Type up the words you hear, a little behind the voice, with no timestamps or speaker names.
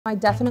I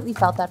definitely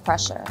felt that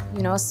pressure,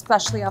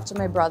 especially after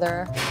my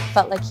brother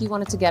felt like he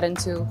wanted to get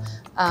into,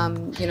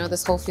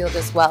 this whole field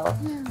as well.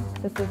 Yeah.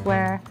 This is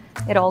where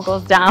it all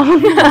goes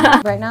down.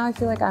 Right now, I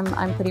feel like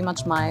I'm pretty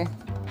much my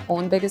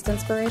own biggest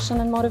inspiration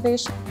and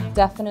motivation.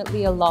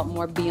 Definitely a lot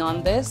more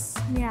beyond this.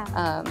 Yeah.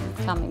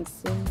 Coming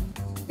soon.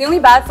 The only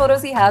bad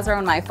photos he has are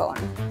on my phone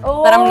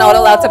that I'm Oh. not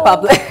allowed to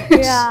publish.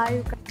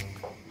 Yeah.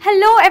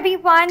 Hello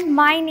everyone,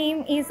 my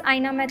name is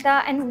Aina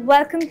Mehta and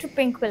welcome to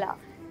Pinkvilla.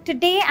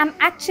 Today I'm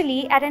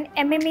actually at an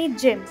MMA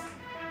gym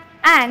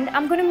and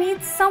I'm going to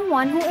meet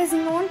someone who is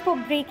known for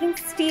breaking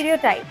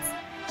stereotypes.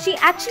 She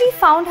actually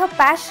found her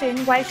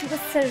passion while she was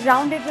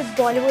surrounded with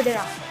Bollywood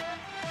around her.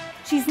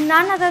 She's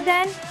none other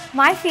than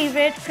my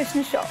favorite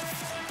Krishna Shroff.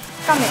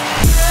 Come in.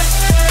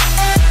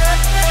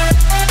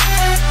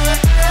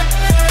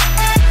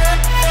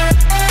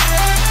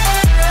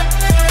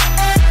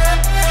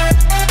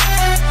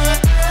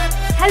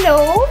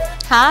 Hello.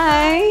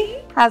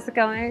 Hi. How's it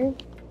going?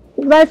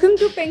 Welcome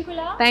to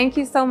Pinkvilla. Thank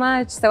you so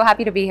much. So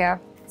happy to be here.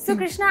 So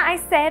Krishna, I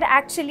said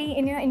actually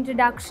in your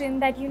introduction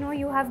that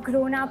you have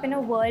grown up in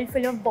a world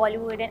full of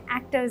Bollywood and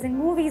actors and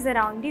movies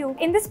around you.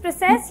 In this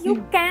process,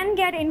 you can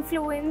get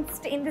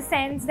influenced in the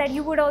sense that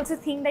you would also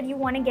think that you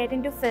want to get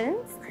into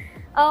films.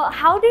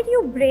 How did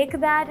you break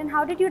that and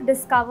how did you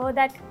discover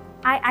that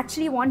I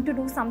actually want to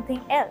do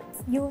something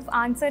else? You've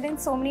answered in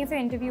so many of your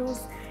interviews.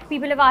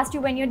 People have asked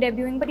you when you're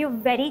debuting, but you're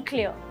very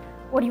clear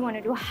what do you want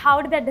to do.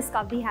 How did that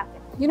discovery happen?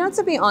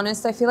 To be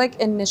honest, I feel like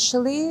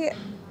initially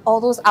all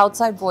those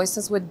outside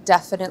voices would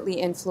definitely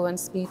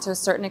influence me to a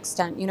certain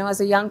extent. As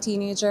a young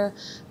teenager,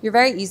 you're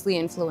very easily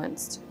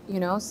influenced,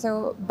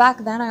 So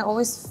back then, I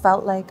always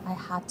felt like I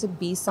had to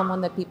be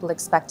someone that people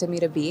expected me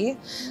to be.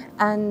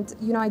 And,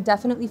 I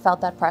definitely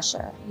felt that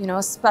pressure,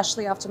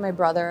 especially after my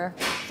brother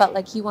felt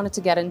like he wanted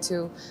to get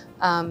into,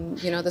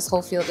 this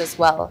whole field as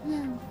well.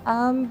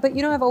 Yeah. But,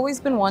 I've always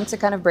been one to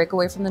kind of break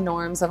away from the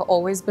norms. I've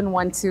always been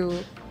one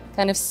to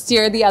kind of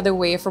steer the other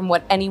way from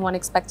what anyone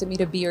expected me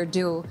to be or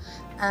do.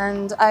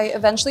 And I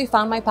eventually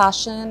found my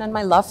passion and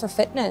my love for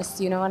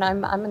fitness, and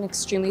I'm an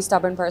extremely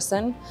stubborn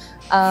person.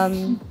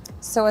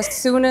 So as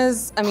soon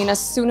as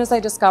I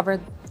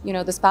discovered,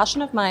 this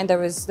passion of mine, there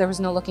was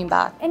no looking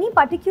back. Any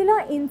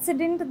particular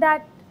incident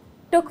that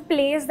took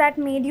place that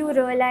made you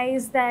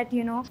realize that,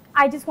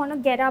 I just want to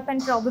get up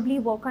and probably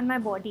work on my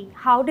body?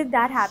 How did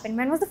that happen?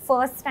 When was the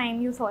first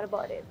time you thought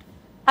about it?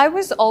 I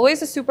was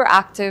always a super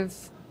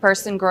active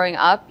person growing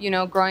up.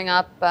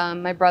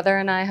 My brother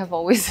and I have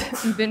always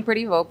been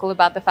pretty vocal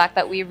about the fact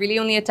that we really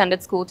only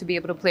attended school to be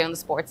able to play on the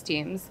sports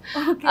teams.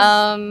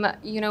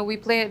 Okay. We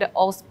played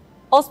all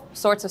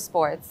sorts of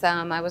sports.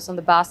 I was on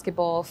the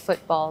basketball,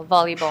 football,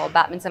 volleyball,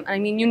 badminton.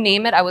 You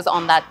name it, I was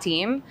on that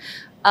team.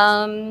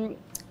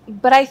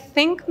 But I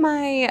think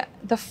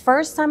the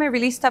first time I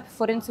really stepped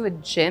foot into a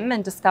gym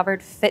and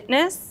discovered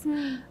fitness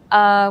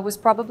was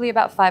probably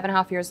about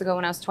 5.5 years ago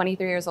when I was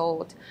 23 years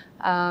old.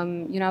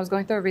 I was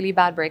going through a really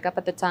bad breakup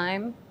at the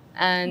time,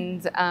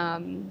 and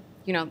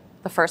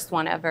the first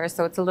one ever,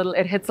 so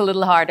it hits a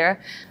little harder.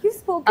 You've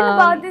spoken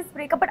about this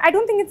breakup, but I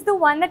don't think it's the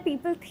one that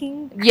people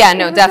think. Yeah,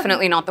 no,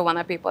 definitely not the one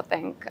that people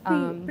think.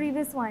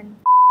 Previous one.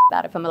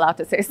 That if I'm allowed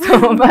to say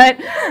so, but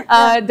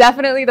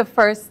definitely the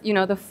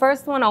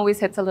first one always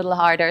hits a little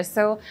harder.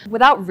 So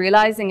without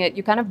realizing it,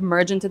 you kind of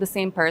merge into the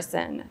same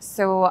person.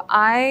 So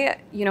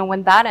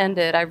when that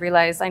ended, I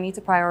realized I need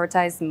to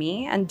prioritize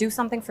me and do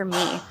something for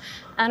me.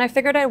 And I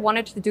figured I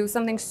wanted to do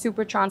something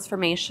super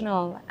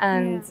transformational.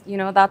 And,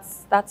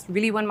 that's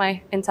really when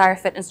my entire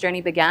fitness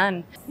journey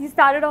began. You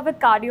started off with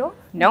cardio?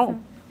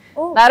 No.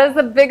 Oh. That is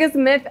the biggest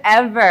myth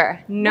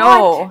ever.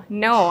 No.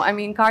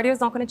 Cardio is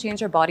not going to change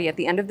your body. At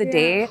the end of the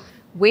day,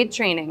 weight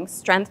training,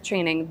 strength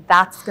training,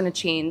 that's going to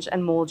change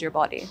and mold your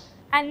body.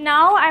 And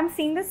now I'm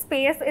seeing the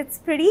space. It's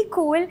pretty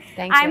cool.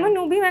 Thank you. I'm a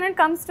newbie when it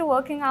comes to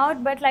working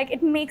out, but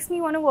it makes me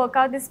want to work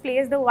out this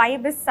place. The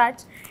vibe is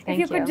such. If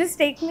you could just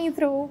take me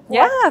through.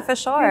 Yeah, for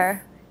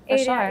sure.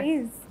 Is.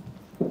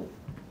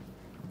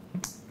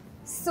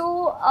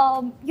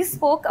 So you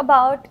spoke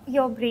about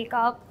your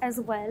breakup as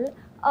well.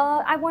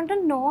 I want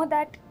to know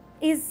that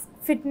is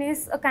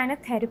fitness a kind of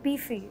therapy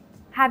for you?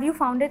 Have you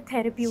found it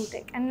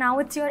therapeutic? And now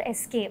it's your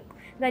escape.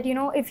 That,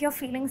 if you're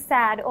feeling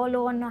sad or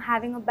low or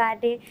having a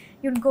bad day,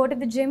 you'd go to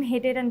the gym,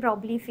 hit it, and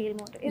probably feel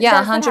more.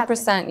 Yeah,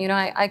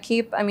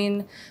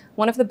 100%.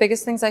 One of the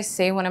biggest things I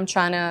say when I'm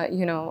trying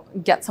to,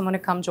 get someone to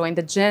come join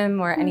the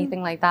gym or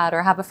anything like that,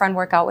 or have a friend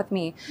work out with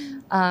me,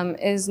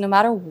 is no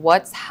matter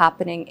what's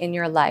happening in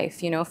your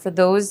life, for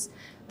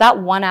that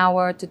 1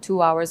 hour to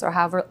 2 hours or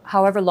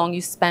however long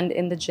you spend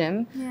in the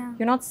gym,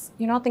 you're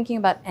not thinking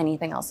about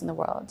anything else in the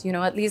world.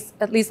 At least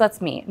that's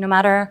me. No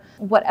matter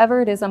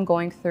whatever it is I'm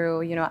going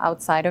through,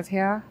 outside of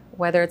here,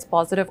 whether it's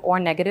positive or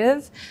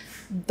negative,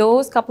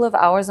 those couple of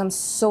hours I'm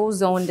so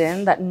zoned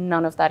in that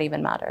none of that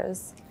even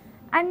matters.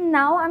 And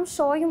now I'm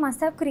sure you must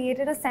have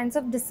created a sense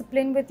of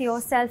discipline with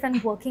yourself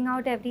and working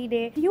out every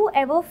day. Do you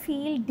ever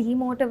feel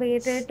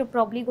demotivated to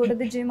probably go to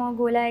the gym or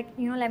go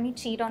let me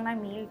cheat on my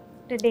meal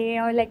today,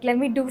 or like, let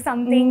me do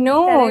something.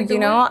 No, you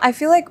know, I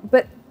feel like,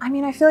 but I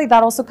mean, I feel like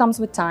that also comes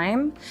with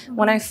time.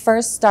 When I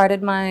first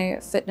started my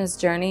fitness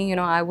journey, you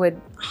know, I would,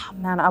 oh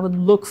man, I would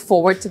look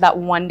forward to that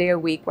one day a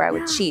week where I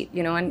would cheat,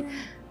 you know, and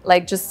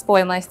like just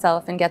spoil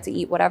myself and get to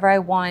eat whatever I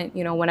want,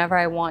 you know, whenever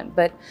I want.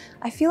 But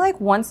I feel like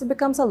once it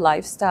becomes a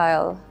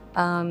lifestyle,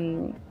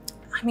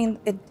 I mean,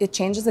 it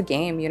changes the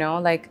game, you know,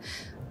 like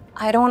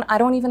I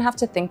don't even have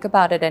to think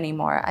about it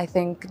anymore. I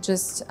think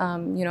just,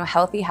 you know,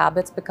 healthy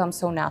habits become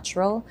so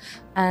natural.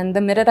 And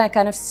the minute I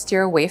kind of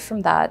steer away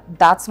from that,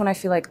 that's when I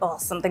feel like, oh,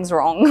 something's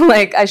wrong.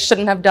 Like I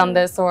shouldn't have done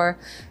this, or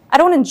I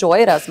don't enjoy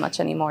it as much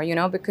anymore, you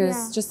know,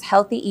 because just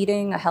healthy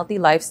eating, a healthy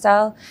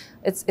lifestyle,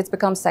 it's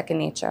become second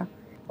nature.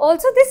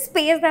 Also, this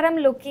space that I'm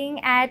looking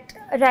at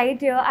right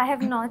here, I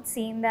have not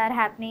seen that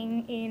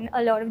happening in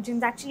a lot of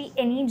gyms, actually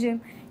any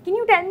gym. Can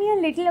you tell me a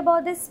little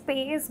about this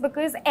space?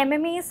 Because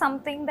MMA is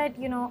something that,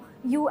 you know,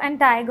 you and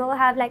Tiger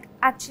have like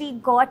actually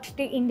got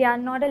to India.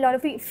 Not a lot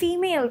of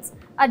females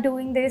are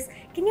doing this.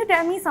 Can you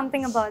tell me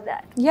something about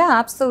that? Yeah,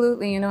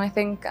 absolutely. You know, I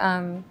think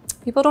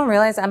people don't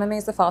realize MMA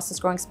is the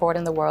fastest growing sport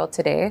in the world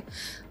today.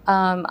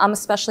 I'm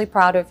especially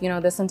proud of, you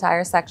know, this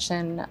entire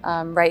section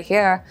right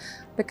here,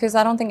 because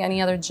I don't think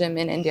any other gym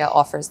in India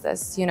offers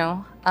this, you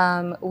know.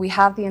 We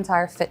have the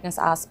entire fitness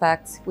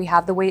aspect, we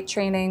have the weight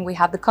training, we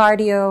have the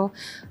cardio,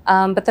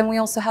 but then we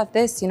also have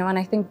this, you know, and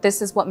I think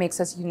this is what makes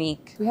us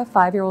unique. We have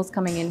 5-year-olds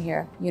coming in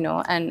here, you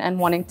know, and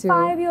wanting to...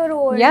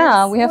 5-year-olds?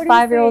 Yeah, we have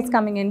 5-year-olds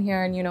coming in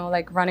here and, you know,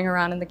 like running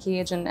around in the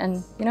cage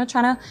and you know,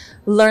 trying to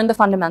learn the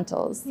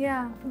fundamentals.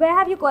 Yeah. Where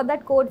have you got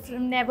that quote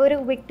from? Never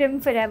a victim,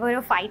 forever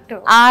a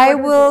fighter. I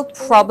will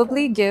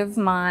probably give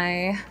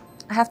my...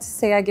 I have to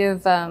say I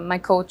give my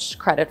coach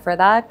credit for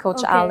that,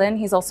 Coach Alan.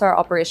 He's also our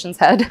operations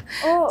head.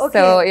 Oh, okay.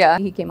 So yeah,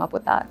 he came up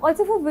with that.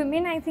 Also for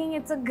women, I think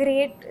it's a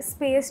great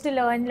space to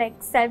learn like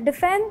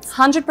self-defense.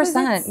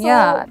 100%,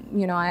 yeah.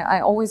 You know, I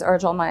always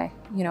urge all my,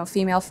 you know,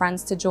 female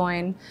friends to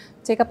join,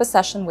 take up a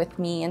session with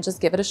me and just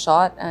give it a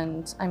shot.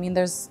 And I mean,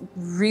 there's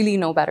really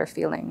no better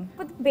feeling.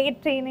 For the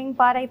weight training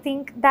part, I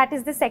think that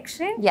is the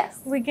section.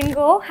 Yes. We can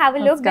go have a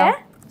look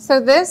there.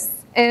 So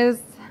this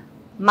is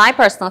my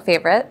personal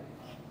favorite.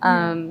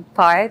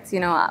 Part, you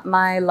know,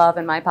 my love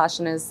and my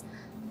passion is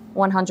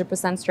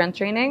 100% strength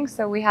training.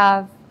 So we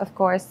have, of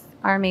course,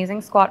 our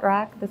amazing squat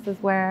rack. This is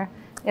where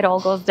it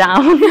all goes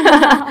down.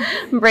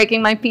 I'm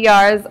breaking my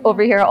PRs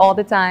over here all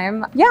the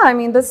time. Yeah, I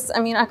mean, there's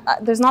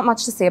not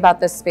much to say about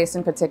this space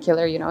in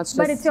particular, you know, it's just...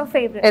 But it's your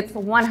favorite. It's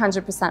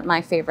 100%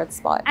 my favorite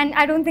spot. And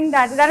I don't think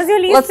that is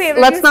your least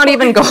favorite. Let's not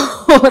even go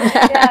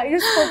there. Yeah,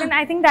 you've spoken,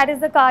 I think that is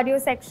the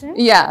cardio section.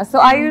 Yeah, so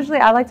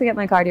I like to get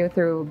my cardio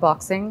through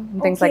boxing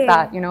and things like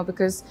that, you know,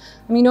 because,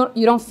 I mean,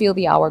 you don't feel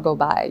the hour go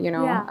by, you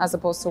know, as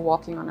opposed to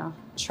walking on a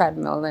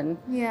treadmill and,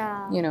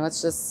 you know,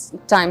 it's just,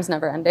 time's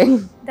never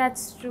ending.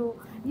 That's true.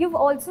 You've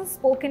also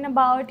spoken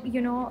about, you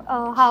know,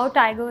 how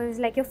Tiger is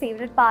like your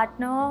favorite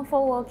partner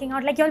for working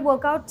out. Like your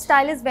workout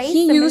style is very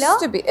similar. He used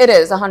to be. It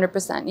is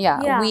 100%.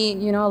 Yeah. We,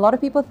 you know, a lot of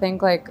people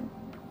think like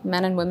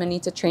men and women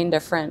need to train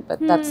different, but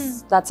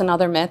that's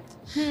another myth.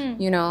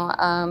 You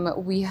know,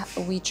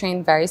 we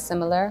train very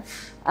similar.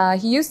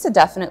 He used to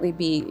definitely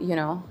be, you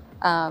know,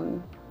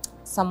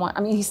 someone.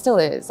 I mean, he still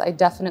is. I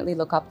definitely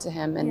look up to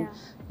him, and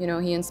you know,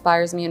 he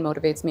inspires me and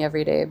motivates me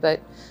every day. But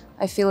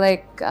I feel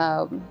like.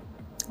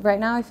 Right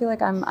now, I feel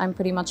like I'm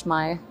pretty much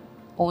my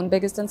own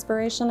biggest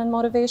inspiration and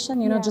motivation,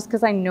 you know, just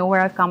because I know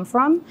where I've come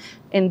from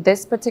in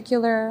this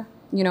particular,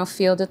 you know,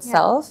 field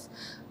itself.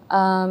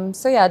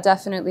 So yeah,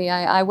 definitely,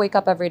 I wake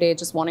up every day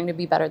just wanting to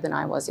be better than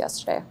I was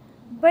yesterday.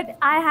 But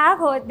I have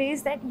heard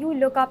this, that you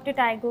look up to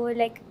Tiger,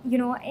 like, you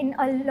know, in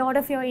a lot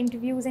of your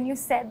interviews, and you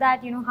said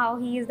that, you know, how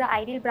he is the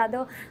ideal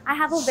brother. I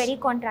have a very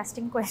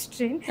contrasting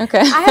question.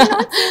 Okay. I have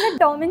not seen the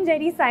Tom and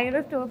Jerry side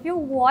of two of you.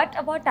 What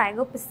about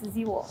Tiger pisses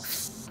you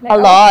off? Like, a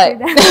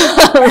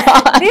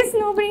lot. This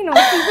nobody knows.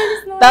 People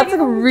just know. That's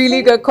a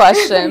really good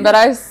question, but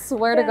I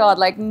swear to God,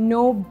 like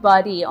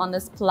nobody on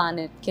this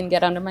planet can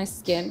get under my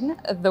skin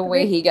the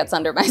way he gets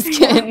under my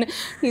skin.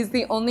 He's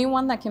the only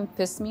one that can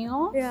piss me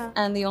off,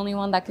 and the only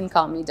one that can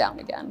calm me down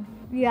again.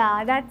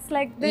 Yeah, that's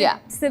like the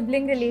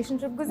sibling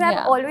relationship, because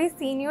I've always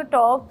seen you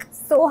talk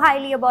so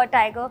highly about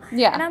Tiger,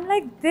 and I'm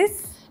like,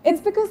 this. It's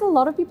because a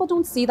lot of people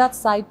don't see that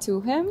side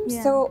to him.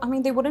 So, I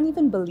mean, they wouldn't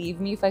even believe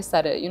me if I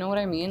said it. You know what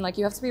I mean? Like,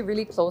 you have to be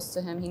really close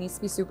to him. He needs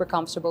to be super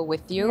comfortable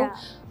with you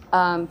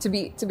to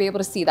be able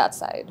to see that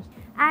side.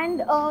 And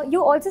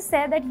you also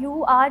said that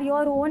you are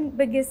your own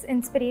biggest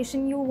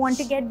inspiration. You want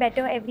to get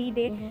better every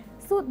day.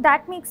 So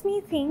that makes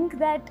me think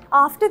that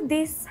after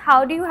this,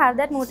 how do you have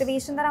that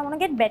motivation that I want to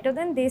get better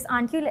than this?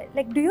 Aren't you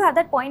like, do you have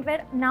that point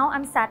where now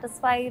I'm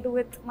satisfied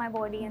with my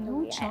body and the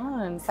way I am?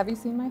 No chance. Have you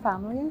seen my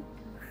family?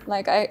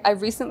 Like I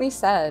recently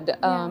said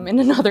in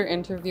another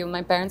interview,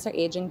 my parents are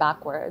aging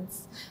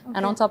backwards.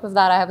 And on top of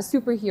that, I have a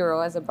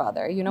superhero as a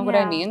brother. You know what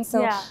I mean?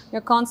 So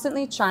you're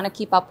constantly trying to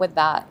keep up with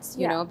that,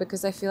 you know,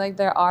 because I feel like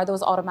there are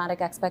those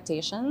automatic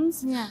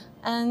expectations.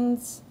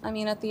 And I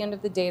mean, at the end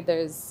of the day,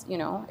 there's, you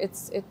know,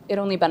 it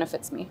only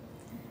benefits me.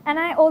 And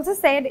I also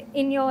said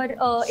in your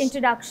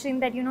introduction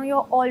that, you know,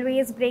 you're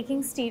always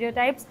breaking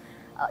stereotypes.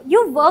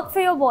 You work for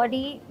your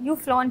body, you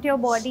flaunt your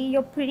body,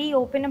 you're pretty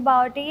open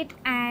about it,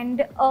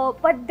 and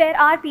but there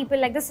are people,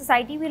 like the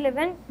society we live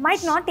in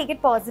might not take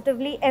it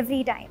positively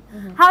every time.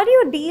 How do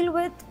you deal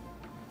with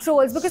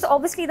trolls? Because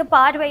obviously the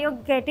part where you're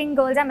getting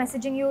girls are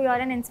messaging you,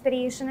 you're an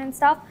inspiration and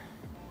stuff,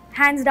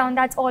 hands down,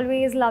 that's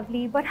always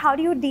lovely. But how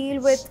do you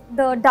deal with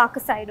the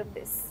darker side of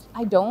this?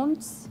 I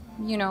don't.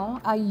 You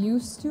know, I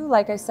used to,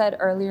 like I said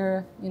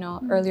earlier, you know,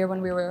 earlier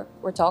when we were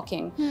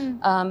talking,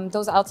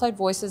 those outside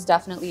voices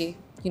definitely,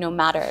 you know,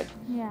 mattered.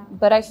 Yeah.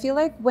 But I feel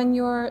like when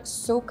you're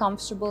so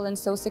comfortable and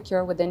so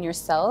secure within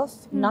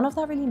yourself, none of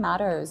that really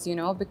matters, you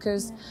know,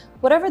 because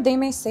whatever they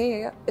may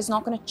say is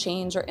not going to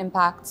change or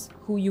impact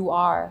who you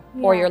are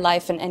or your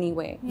life in any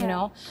way, you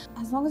know.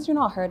 As long as you're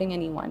not hurting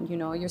anyone, you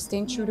know, you're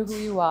staying true to who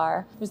you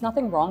are, there's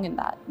nothing wrong in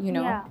that, you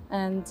know.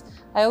 And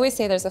I always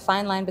say there's a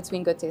fine line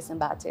between good taste and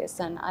bad taste,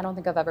 and I don't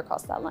think I've ever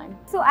crossed that line.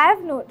 So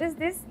I've noticed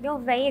this, you're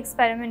very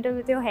experimental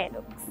with your hair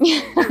looks.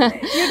 You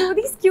do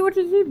these cute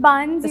little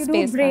buns, you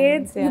do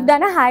braids, you've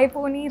done a high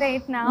pony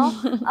right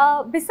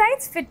now.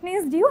 Besides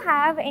fitness, do you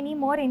have any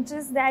more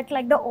interests that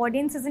like the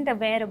audience isn't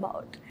aware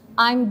about?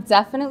 I'm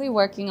definitely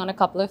working on a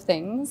couple of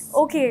things.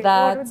 Okay.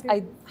 That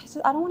I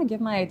don't want to give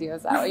my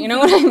ideas out. You know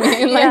what I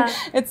mean? Like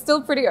it's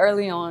still pretty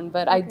early on,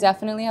 but I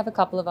definitely have a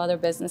couple of other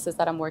businesses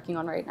that I'm working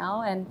on right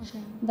now, and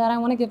that I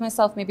want to give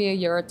myself maybe a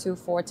year or two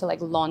for to like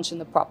launch in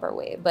the proper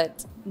way.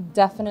 But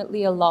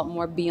definitely a lot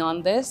more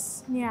beyond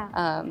this.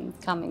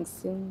 Coming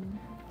soon.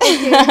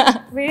 Okay.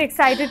 Very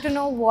excited to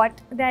know what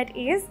that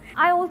is.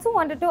 I also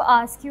wanted to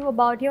ask you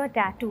about your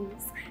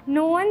tattoos.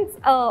 No one's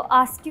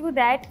asked you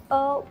that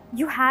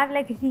you have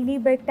like really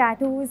big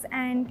tattoos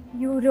and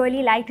you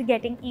really liked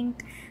getting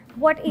inked.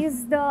 What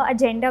is the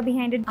agenda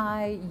behind it?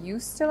 I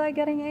used to like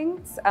getting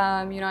inked.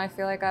 You know, I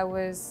feel like I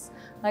was,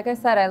 like I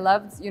said, I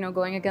loved, you know,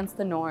 going against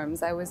the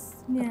norms. I was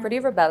a pretty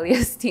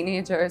rebellious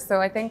teenager. So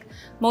I think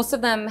most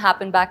of them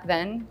happened back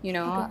then, you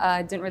know.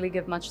 I didn't really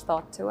give much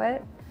thought to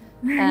it.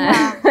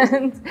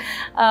 And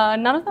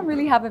none of them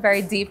really have a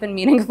very deep and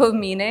meaningful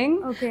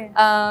meaning.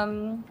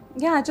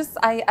 Yeah, just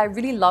I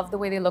really love the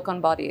way they look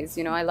on bodies.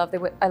 You know, I love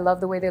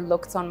the way they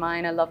looked on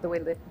mine. I love the way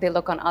they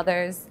look on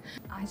others.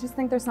 I just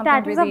think there's something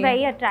tattoos are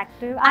very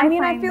attractive. I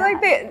mean, I feel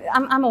like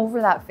I'm over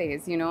that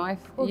phase. You know,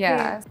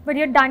 yeah. But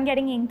you're done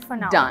getting inked for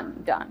now.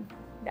 Done.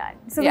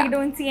 So we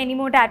don't see any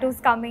more tattoos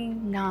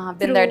coming. No, I've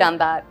been there, done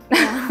that.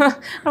 I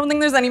don't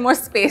think there's any more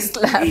space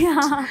left.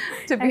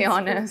 To be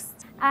honest.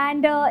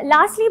 And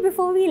lastly,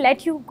 before we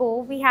let you go,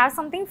 we have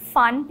something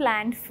fun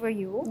planned for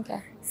you.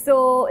 Okay.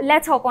 So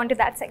let's hop on to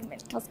that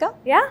segment. Let's go.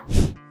 Yeah?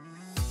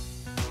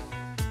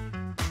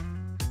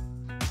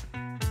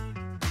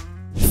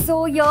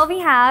 So here we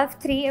have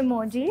 3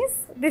 emojis.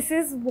 This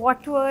is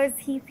what was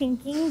he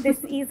thinking. This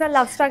is a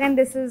love struck and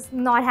this is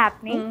not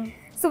happening.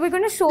 So we're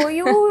going to show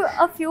you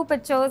a few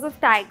pictures of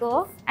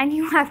Tiger and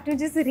you have to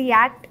just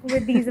react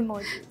with these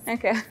emojis.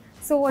 Okay.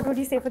 So what would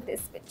you say for this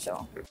picture?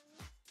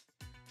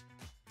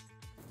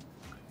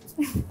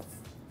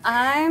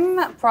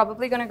 I'm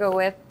probably gonna go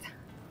with,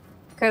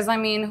 because I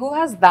mean, who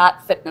has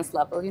that fitness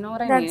level? You know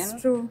what I mean?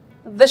 That's true.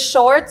 The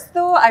shorts,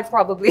 though, I'd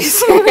probably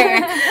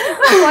say.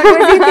 What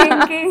was he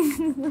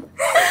thinking?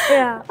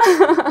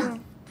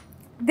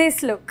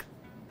 This look.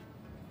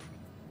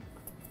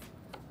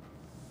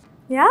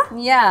 Yeah?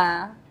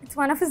 Yeah. It's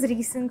one of his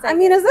recent. I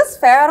mean, is this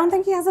fair? I don't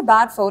think he has a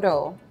bad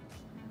photo.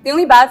 The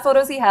only bad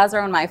photos he has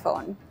are on my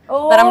phone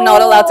that I'm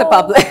not allowed to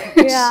publish.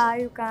 Yeah,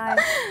 you can't.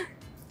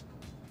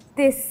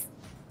 This.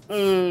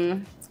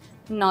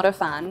 Not a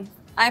fan.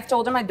 I've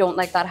told him I don't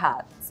like that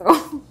hat,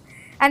 so.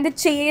 And the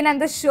chain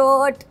and the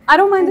shirt. I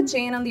don't mind the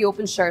chain and the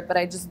open shirt, but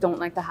I just don't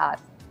like the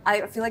hat.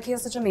 I feel like he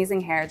has such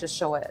amazing hair, just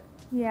show it.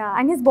 Yeah,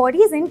 and his body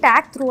is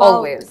intact throughout.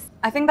 Always.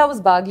 I think that was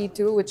Baghi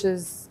too, which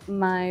is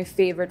my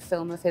favorite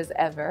film of his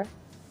ever.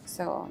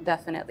 So,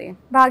 definitely.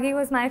 Baghi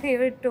was my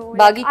favorite too.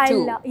 Baghi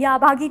 2. Yeah,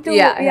 Baghi 2.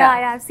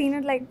 Yeah, I've seen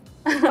it like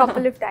a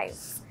couple of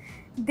times.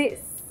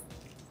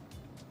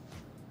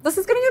 This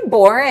is gonna get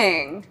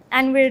boring.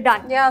 And we're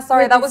done. Yeah,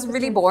 sorry, that was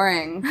really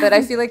boring. But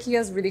I feel like he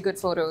has really good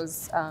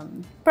photos.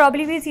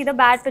 Probably we'll see the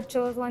bad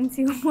pictures once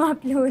you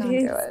upload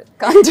it.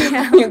 Can't do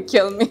it. You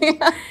kill me.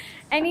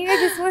 Anyway,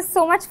 this was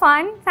so much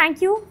fun.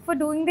 Thank you for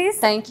doing this.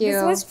 Thank you.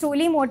 This was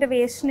truly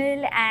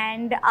motivational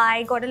and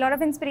I got a lot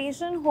of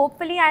inspiration.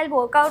 Hopefully, I'll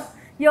work out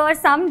here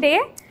someday.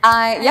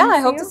 I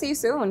hope to see you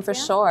soon for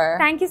sure.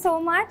 Thank you so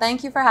much.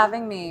 Thank you for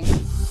having me.